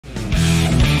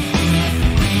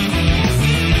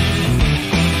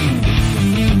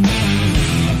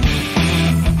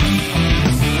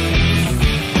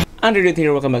I'm Dinuth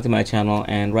here, welcome back to my channel,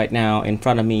 and right now in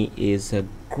front of me is a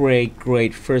great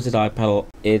versatile pedal.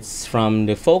 It's from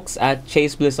the folks at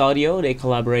Chasebliss Audio. They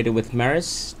collaborated with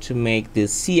Maris to make the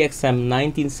CXM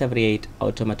 1978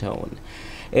 Automaton.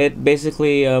 It's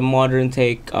basically a modern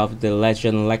take of the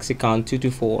legend Lexicon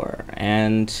 224,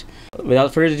 and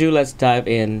without further ado, let's dive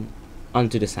in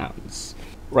onto the sounds.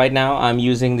 Right now I'm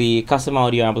using the custom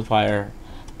audio amplifier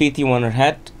PT100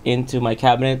 head into my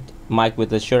cabinet mic with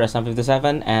the Shure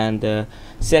SM57, and the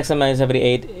CXM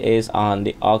 978 is on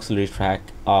the auxiliary track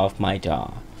of my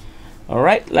DAW.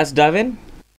 Alright, let's dive in.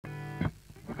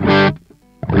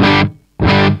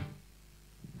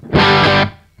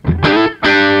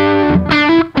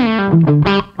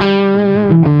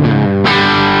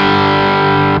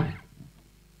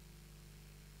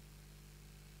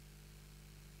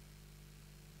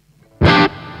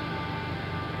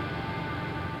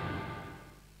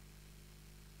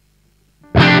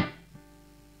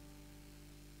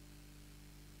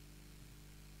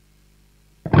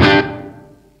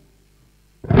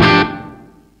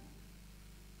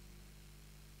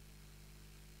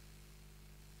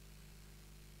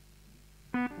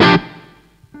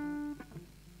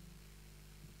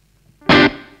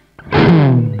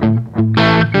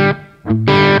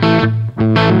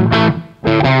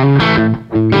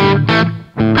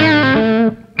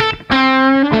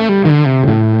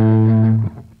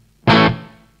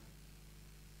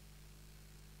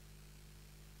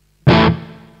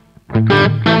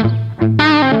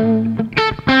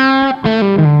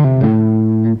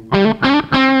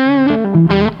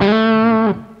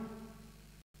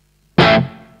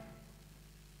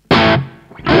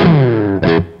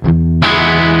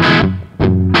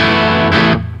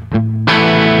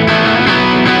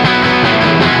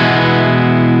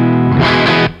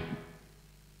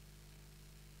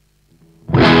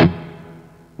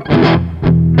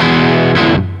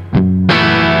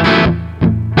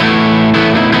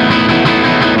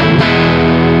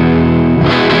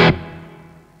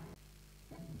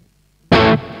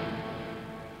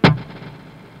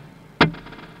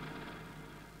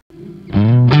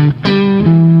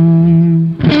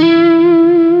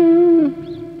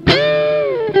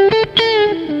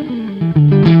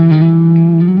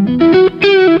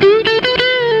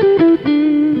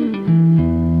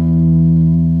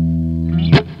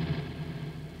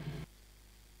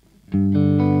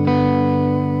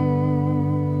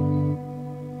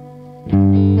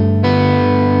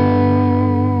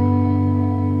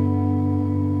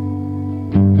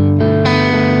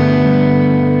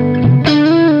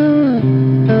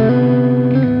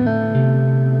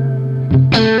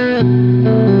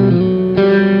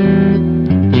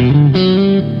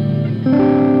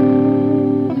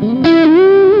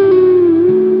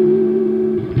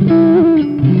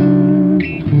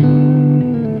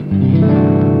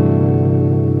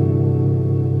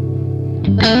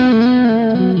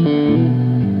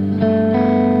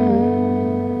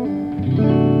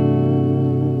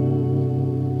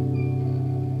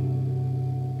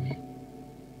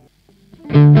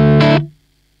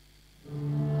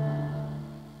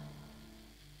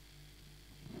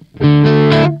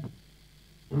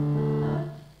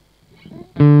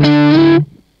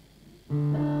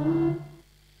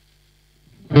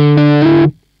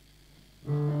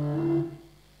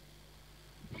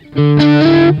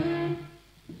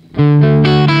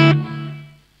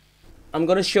 I'm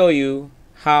going to show you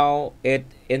how it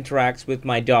interacts with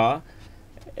my DAW.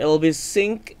 It'll be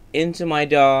synced into my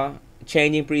DAW,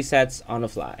 changing presets on the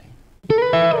fly.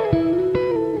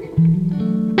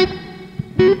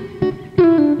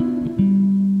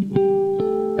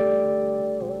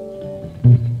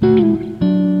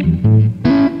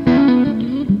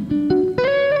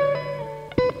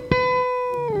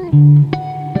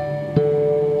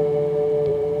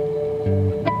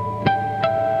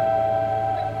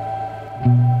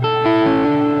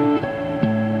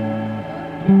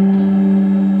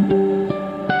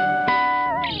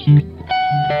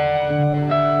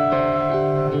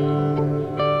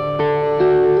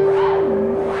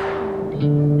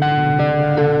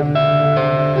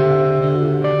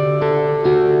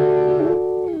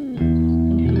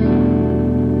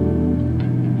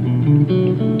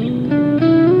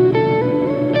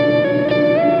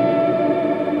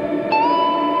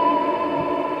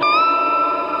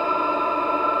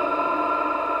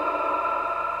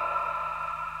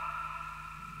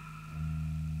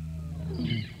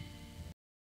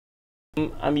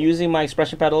 I'm using my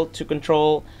expression pedal to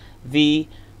control the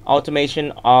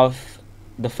automation of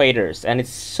the faders, and it's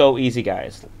so easy,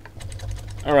 guys.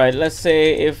 Alright, let's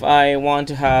say if I want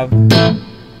to have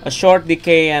a short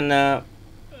decay and a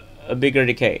bigger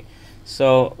decay.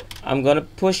 So I'm gonna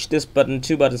push this button,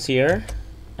 two buttons here,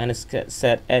 and it's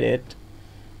set edit,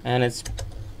 and it's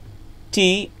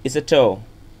T is a toe.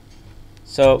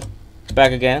 So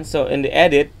back again. So in the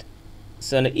edit,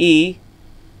 so in the E,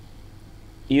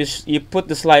 you put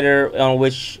the slider on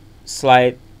which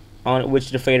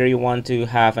the fader you want to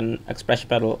have an expression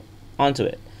pedal onto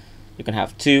it. You can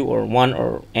have 2 or 1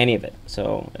 or any of it.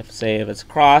 So if it's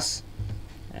cross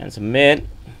and it's a mid,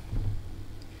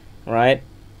 right?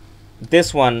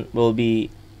 This one will be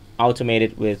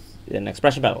automated with an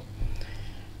expression pedal.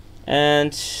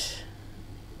 And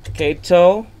okay,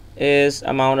 toe is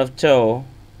amount of toe.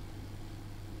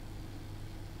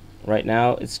 Right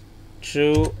now it's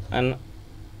true, and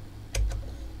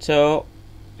toe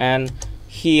and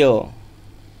heel.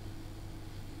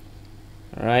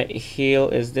 Alright, heel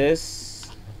is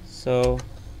this. So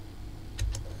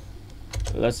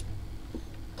let's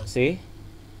see.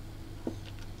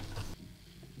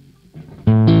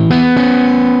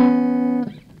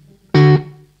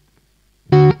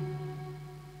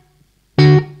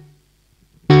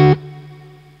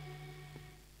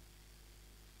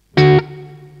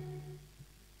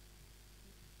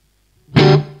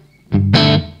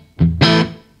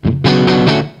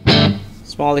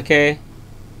 Small decay,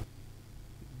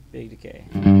 big decay.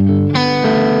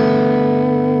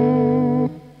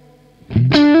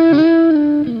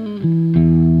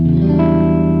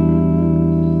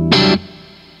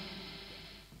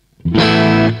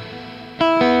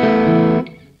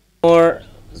 Or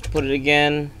let's put it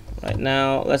again. Right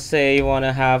now, let's say you want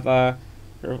to have a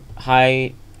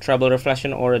high treble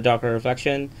reflection or a darker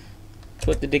reflection.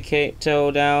 Put the decay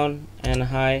toe down and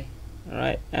high. All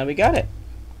right, and we got it.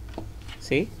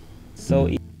 See? So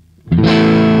easy.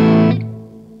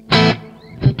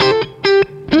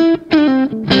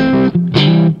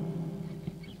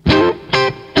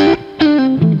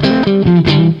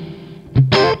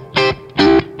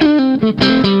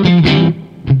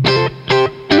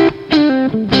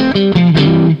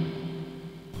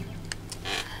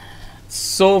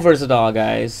 So versatile,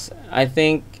 guys. I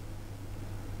think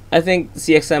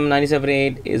CXM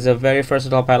 978 is a very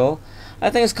versatile pedal. I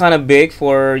think it's kind of big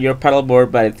for your pedal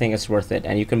board, but I think it's worth it.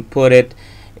 And you can put it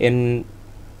in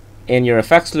your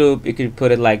effects loop. You can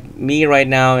put it like me right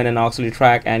now in an auxiliary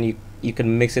track, and you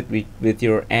can mix it with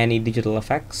your any digital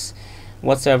effects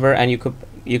whatsoever, and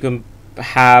you can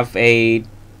have a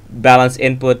balanced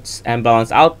inputs and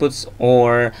balanced outputs,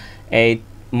 or a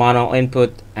mono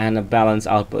input and a balanced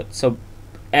output. So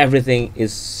everything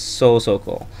is so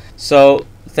cool. So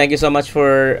thank you so much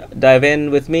for diving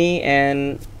in with me,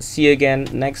 and see you again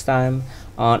next time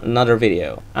on another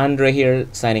video. Andre here,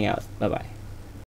 signing out. Bye bye.